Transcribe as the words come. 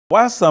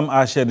While some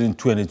ushered in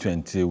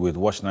 2020 with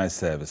watch night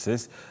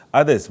services,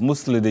 others,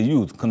 mostly the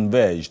youth,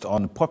 converged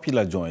on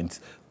popular joints,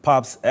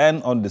 pubs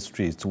and on the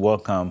streets to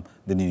welcome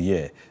the new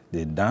year.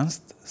 They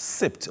danced,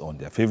 sipped on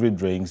their favorite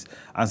drinks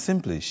and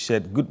simply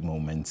shared good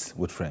moments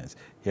with friends.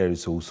 Here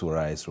is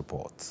Osurai's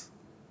report.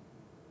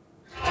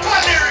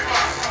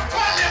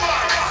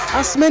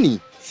 As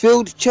many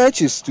filled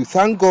churches to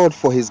thank God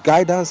for his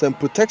guidance and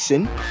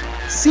protection,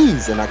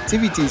 scenes and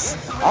activities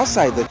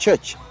outside the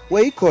church were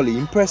equally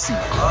impressive.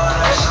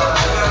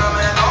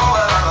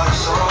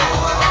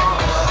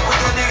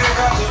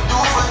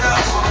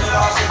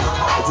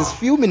 It is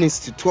few minutes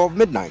to 12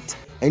 midnight,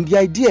 and the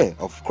idea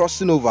of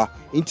crossing over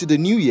into the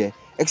new year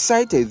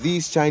excited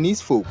these Chinese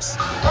folks.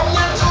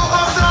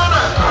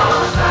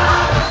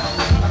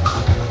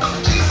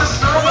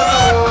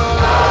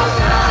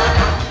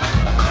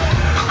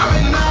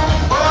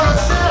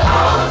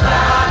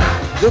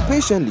 They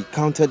patiently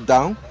counted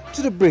down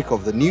to the break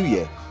of the new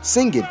year,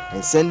 singing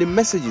and sending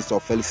messages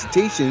of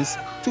felicitations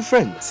to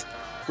friends.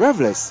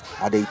 Revelers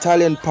at the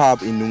Italian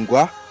pub in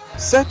Nungwa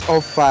set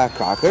off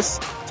firecrackers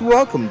to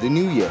welcome the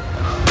new year.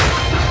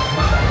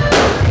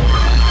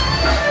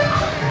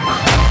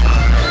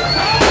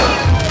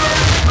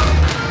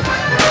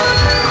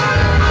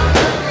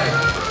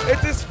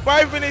 It is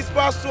 5 minutes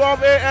past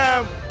 12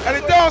 a.m. and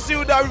it tells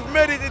you that we've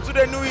made it into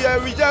the new year.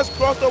 We just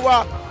crossed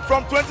over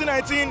from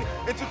 2019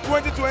 into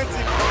 2020.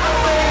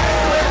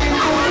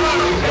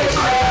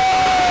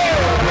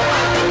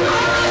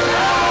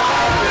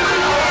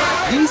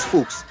 These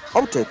folks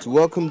opted to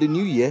welcome the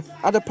new year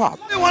at the pub.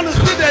 I want to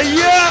see the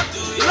year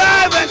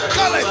live and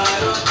color.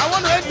 I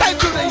want to enter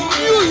into the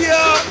new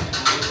year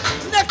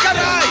naked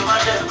eye,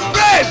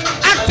 brave,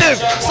 active,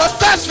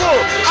 successful.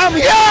 I'm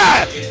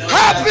here.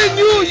 Happy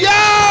New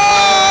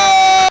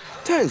Year!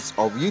 Tens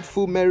of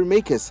youthful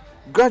merrymakers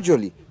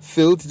gradually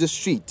filled the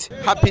street.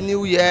 Happy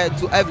New Year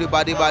to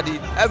everybody,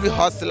 every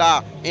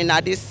hustler in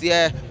this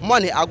year.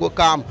 Money I go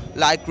come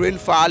like rain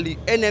fall.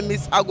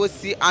 Enemies I go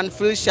see and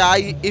feel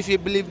shy. If you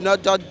believe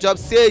not just job,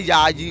 say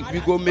yeah, we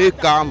go make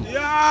come.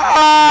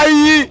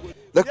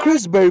 The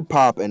Chrisberry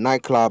Pub and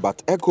nightclub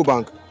at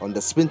EcoBank on the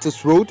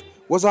Spinters Road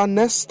was our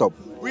next stop.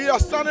 We are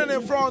standing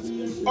in front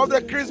of the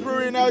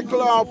Chrisberry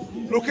nightclub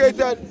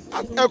located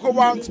at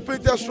EcoBank,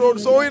 Spinters Road.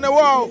 So in a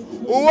while,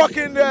 we'll walk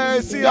in there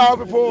and see how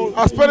people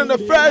are spending the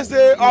first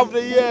day of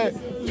the year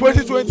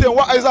 2020 and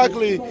what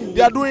exactly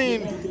they are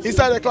doing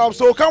inside the club.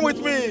 So come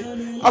with me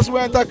as we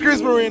enter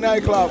Chrisberry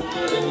nightclub.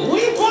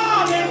 We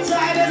fall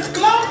inside this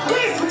club,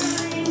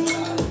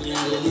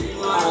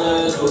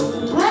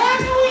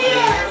 brand new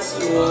year.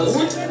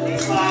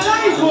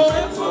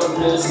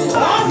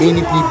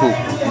 Many people,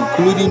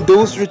 including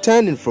those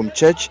returning from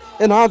church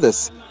and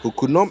others who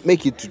could not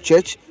make it to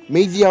church,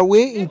 made their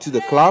way into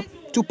the club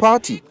to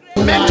party.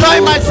 I'm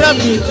enjoying myself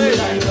today.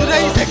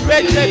 Today is a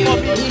great day for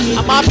me.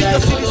 I'm happy to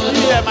see this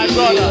new year, my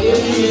brother.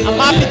 I'm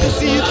happy to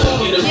see you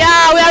too.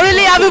 Yeah, we are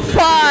really having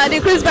fun. The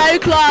Chrisberry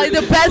Club is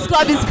the best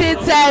club in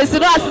Spinters. You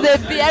know, as they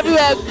be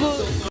everywhere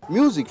good.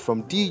 Music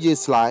from DJ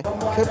Sly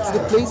kept the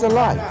place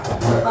alive.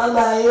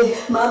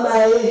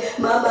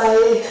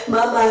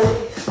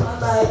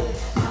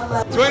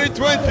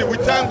 2020, we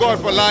thank God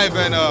for life,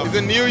 and it's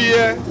a new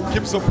year.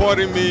 Keep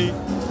supporting me.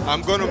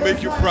 I'm going to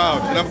make you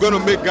proud, and I'm going to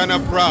make Ghana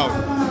proud.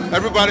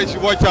 Everybody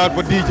should watch out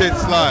for DJ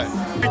Sly.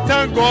 We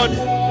thank God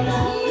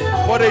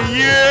for the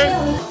year.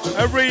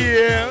 Every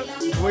year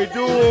we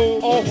do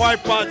all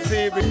white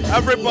party.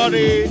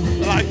 Everybody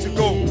likes to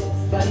go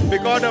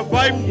because the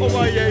vibe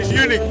over here is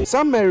unique.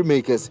 Some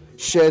merrymakers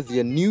shared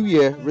their New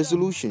Year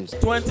resolutions.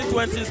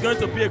 2020 is going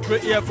to be a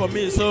great year for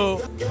me. So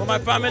for my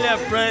family and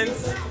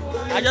friends,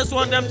 I just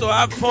want them to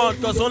have fun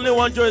because only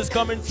one joy is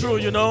coming true,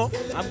 you know.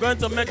 I'm going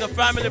to make the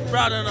family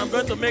proud, and I'm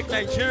going to make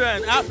Nigeria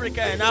and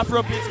Africa and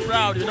Afrobeats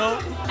proud, you know.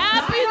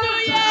 Happy New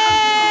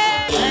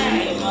Year!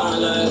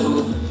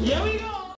 Here we go.